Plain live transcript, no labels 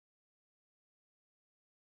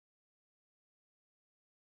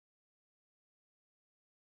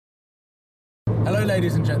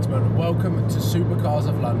ladies and gentlemen, welcome to Supercars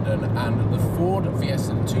of London and the Ford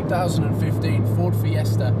Fiesta, the 2015 Ford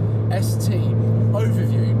Fiesta ST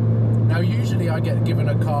overview. Now usually I get given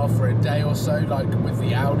a car for a day or so, like with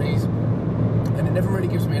the Audis, and it never really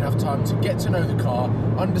gives me enough time to get to know the car,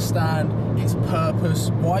 understand its purpose,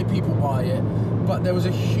 why people buy it. But there was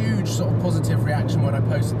a huge sort of positive reaction when I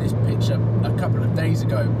posted this picture a couple of days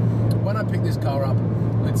ago when I picked this car up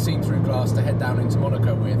with see-through glass to head down into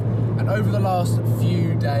Monaco with. And over the last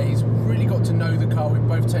few days, really got to know the car. We've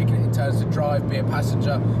both taken it in turns to drive, be a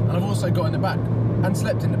passenger, and I've also got in the back and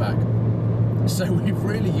slept in the back. So we've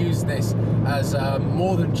really used this as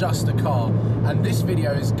more than just a car, and this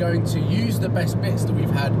video is going to use the best bits that we've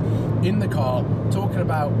had in the car, talking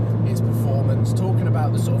about its performance, talking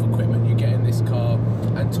about the sort of equipment you get in this car,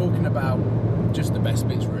 and talking about just the best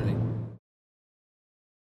bits really.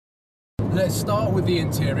 Let's start with the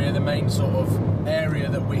interior, the main sort of area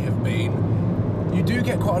that we have been. You do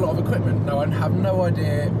get quite a lot of equipment. Now I have no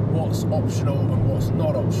idea what's optional and what's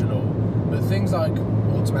not optional, but things like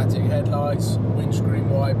automatic headlights, windscreen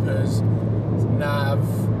wipers, nav,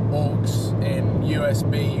 aux in,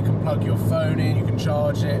 USB, you can plug your phone in, you can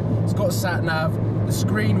charge it. It's got sat nav. The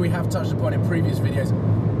screen we have touched upon in previous videos,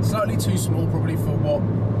 slightly too small probably for what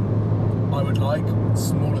I would like. It's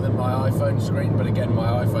smaller than my iPhone screen, but again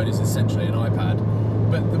my iPhone is essentially an iPad.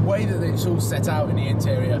 But the way that it's all set out in the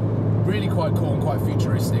interior, really quite cool and quite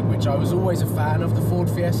futuristic, which I was always a fan of the Ford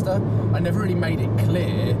Fiesta. I never really made it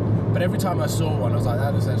clear, but every time I saw one I was like,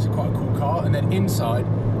 that is actually quite a cool car. And then inside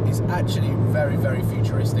is actually very, very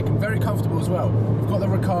futuristic and very comfortable as well. We've got the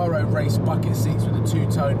Recaro race bucket seats with the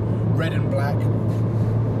two-tone red and black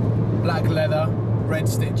leather, red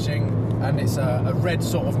stitching, and it's a red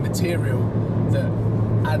sort of material that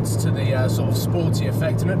adds to the sort of sporty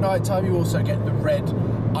effect. And at night time you also get the red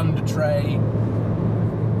under tray,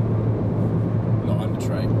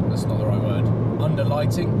 that's not the right word, under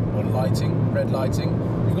lighting or lighting, red lighting.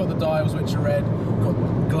 You've got the dials which are red, you've got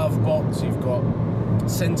glove box, you've got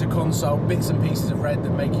center console, bits and pieces of red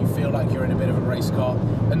that make you feel like you're in a bit of a race car.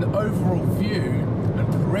 And the overall view and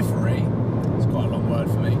periphery, it's quite a long word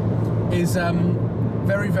for me, is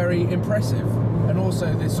very, very impressive. And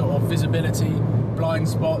also this sort of visibility, blind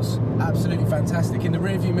spots, absolutely fantastic. In the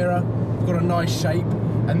rear view mirror, you've got a nice shape.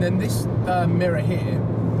 And then this mirror here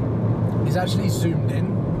is actually zoomed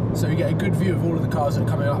in, so you get a good view of all of the cars that are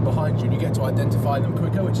coming up behind you, and you get to identify them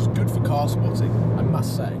quicker, which is good for car spotting, I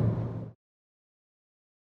must say.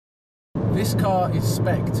 This car is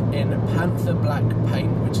spec'd in Panther Black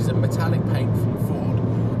paint, which is a metallic paint from Ford,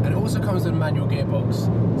 and it also comes with a manual gearbox.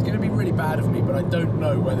 It's going to be really bad of me, but I don't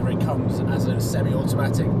know whether it comes as a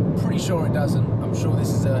semi-automatic. Pretty sure it doesn't. I'm sure this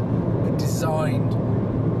is a designed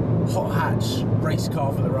hot hatch race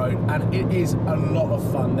car for the road, and it is a lot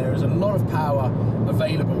of fun. There is a lot of power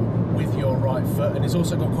available with your right foot, and it's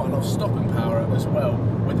also got quite a lot of stopping power as well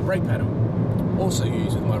with the brake pedal. Also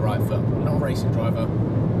used with my right foot. I'm not a racing driver,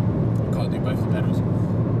 can't do both the pedals.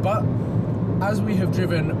 But as we have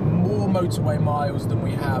driven more motorway miles than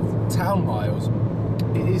we have town miles,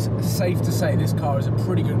 it is safe to say this car is a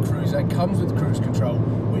pretty good cruiser. It comes with cruise control,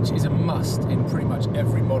 which is a must in pretty much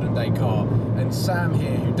every modern day car. And Sam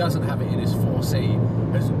here, who doesn't have it in his 4C,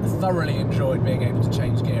 has thoroughly enjoyed being able to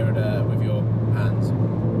change gear with your hands.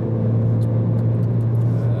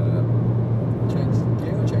 Change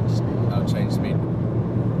gear or change speed? Oh, change speed.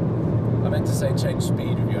 I meant to say change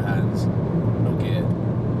speed with your hands, not gear.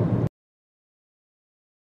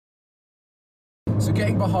 So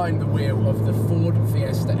getting behind the wheel of the Ford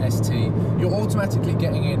Fiesta ST, you're automatically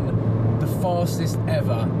getting in the fastest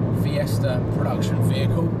ever Fiesta production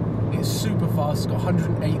vehicle. It's super fast, it's got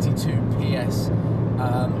 182 PS,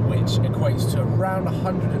 which equates to around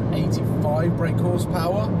 185 brake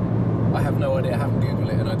horsepower. I have no idea, I haven't Googled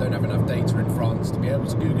it, and I don't have enough data in France to be able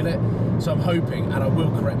to Google it. So I'm hoping, and I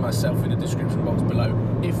will correct myself in the description box below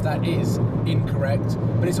if that is incorrect,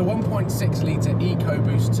 but it's a 1.6 litre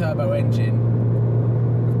EcoBoost turbo engine.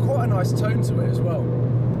 Quite a nice tone to it as well,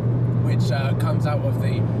 which comes out of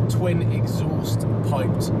the twin exhaust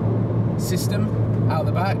piped system out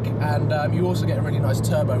the back, and you also get a really nice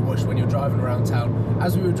turbo whoosh when you're driving around town,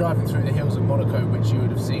 as we were driving through the hills of Monaco, which you would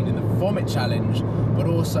have seen in the vomit challenge, but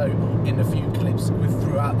also in a few clips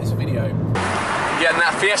throughout this video. Getting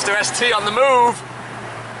that Fiesta ST on the move.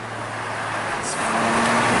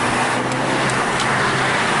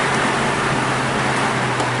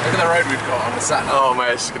 Look at the road we've got on the sat nav. Oh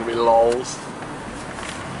mate, it's going to be lols.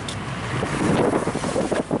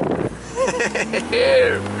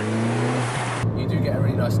 You do get a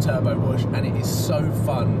really nice turbo whoosh, and it is so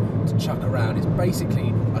fun to chuck around. It's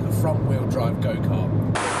basically like a front wheel drive go-kart.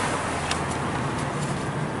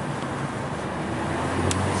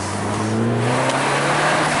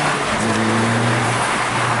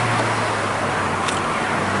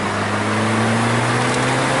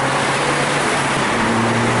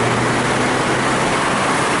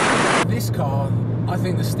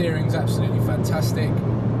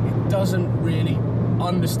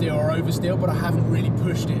 understeer or oversteer, but I haven't really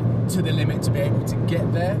pushed it to the limit to be able to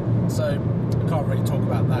get there. So I can't really talk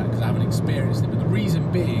about that because I haven't experienced it. But the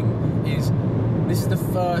reason being is this is the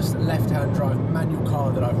first left-hand drive manual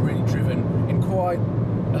car that I've really driven in quite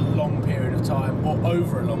a long period of time, or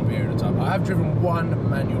over a long period of time. I have driven one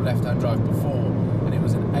manual left-hand drive before, and it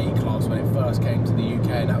was an A-Class when it first came to the UK,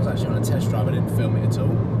 and that was actually on a test drive. I didn't film it at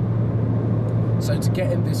all. So to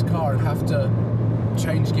get in this car and have to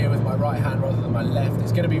change gear with my right hand rather than my left,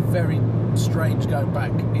 it's going to be very strange going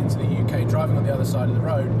back into the UK, driving on the other side of the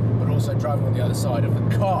road, but also driving on the other side of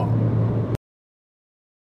the car.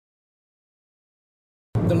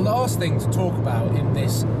 The last thing to talk about in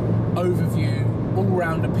this overview,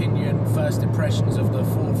 all-round opinion, first impressions of the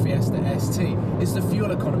Ford Fiesta ST is the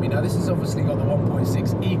fuel economy. Now this has obviously got the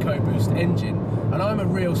 1.6 EcoBoost engine, and I'm a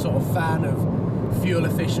real sort of fan of fuel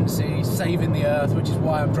efficiency, saving the earth, which is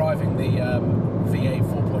why I'm driving the V8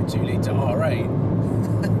 4.2 litre R8.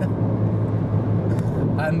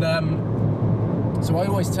 And so I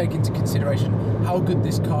always take into consideration how good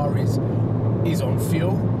this car is on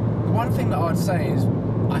fuel. The one thing that I'd say is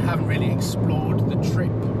I haven't really explored the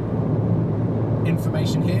trip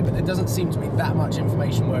information here, but there doesn't seem to be that much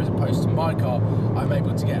information, whereas opposed to my car, I'm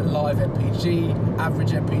able to get live MPG,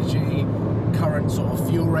 average MPG, current sort of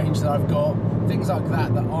fuel range that I've got, things like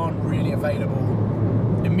that that aren't really available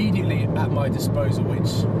immediately at my disposal,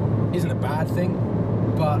 which isn't a bad thing.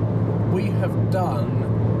 But we have done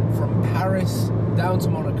from Paris down to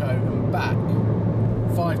Monaco and back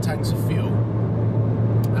 5 tanks of fuel,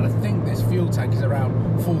 and I think this fuel tank is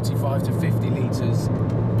around 45 to 50 litres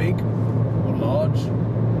big or large,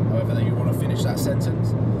 however you want to finish that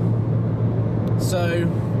sentence. So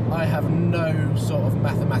I have no sort of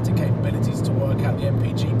mathematic capabilities to work out the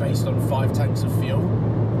MPG based on 5 tanks of fuel,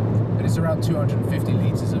 but it's around 250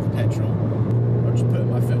 litres of petrol. I'm just putting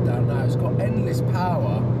my foot down now. It's got endless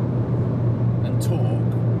power and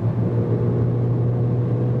torque,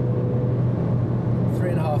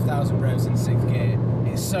 3,500 revs in 6th gear.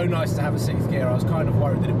 It's so nice to have a 6th gear. I was kind of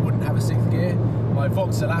worried that it wouldn't have a 6th gear. My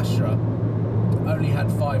Vauxhall Astra only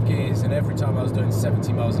had 5 gears, and every time I was doing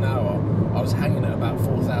 70 miles an hour, I was hanging at about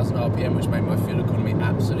 4,000 RPM, which made my fuel economy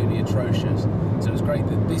absolutely atrocious. So it was great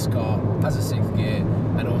that this car has a 6th gear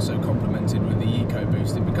and also complemented with the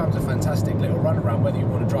EcoBoost. It becomes a fantastic little runaround, whether you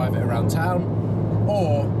want to drive it around town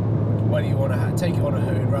or whether you want to take it on a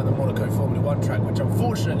hoot around the Monaco Formula 1 track, which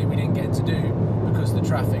unfortunately we didn't get to do because the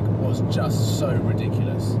traffic was just so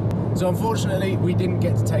ridiculous. So unfortunately we didn't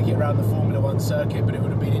get to take it around the Formula 1 circuit, but it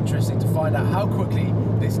would have been interesting to find out how quickly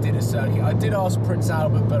this did a circuit. I did ask Prince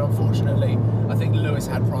Albert, but unfortunately I think Lewis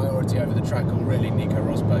had priority over the track, or really Nico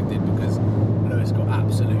Rosberg did, because Lewis got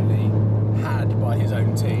absolutely had by his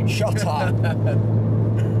own team. Shut up!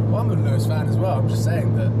 Well, I'm a Lewis fan as well. I'm just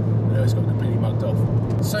saying that Lewis got completely mugged off.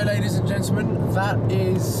 So ladies and gentlemen, that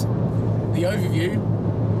is the overview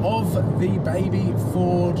of the baby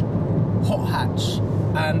Ford hot hatch,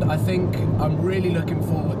 and I think I'm really looking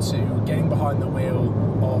forward to getting behind the wheel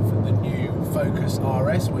of the new Focus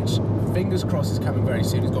RS, which fingers crossed is coming very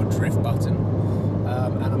soon. It's got a drift button,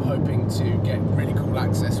 and I'm hoping to get really cool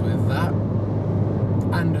access with that.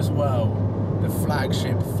 And as well, the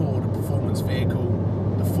flagship Ford performance vehicle,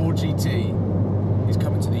 the Ford GT, is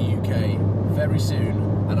coming to the UK very soon,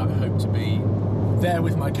 and I hope to be there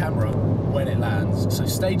with my camera when it lands. So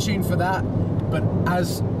stay tuned for that. But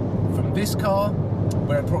as from this car,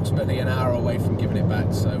 we're approximately an hour away from giving it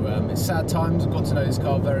back. So it's sad times. I've got to know this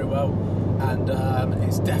car very well, and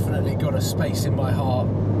it's definitely got a space in my heart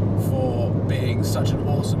for being such an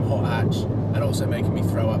awesome hot hatch, and also making me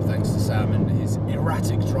throw up thanks to Sam and his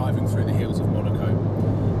erratic driving through the hills of Monaco.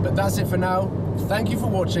 But that's it for now. Thank you for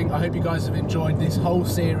watching. I hope you guys have enjoyed this whole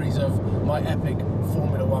series of my epic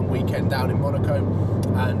Formula 1 weekend down in Monaco,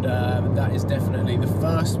 and that is definitely the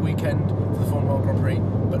first weekend for the Formula 1 Grand Prix,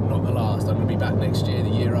 but not the last. I'm going to be back next year, the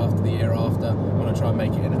year after, the year after. I'm going to try and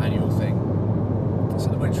make it an annual thing. So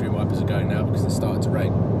the windscreen wipers are going now because it started to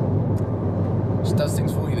rain. Just does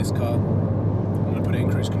things for you, this car. I'm going to put it in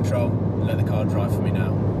cruise control and let the car drive for me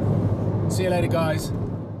now. See you later, guys.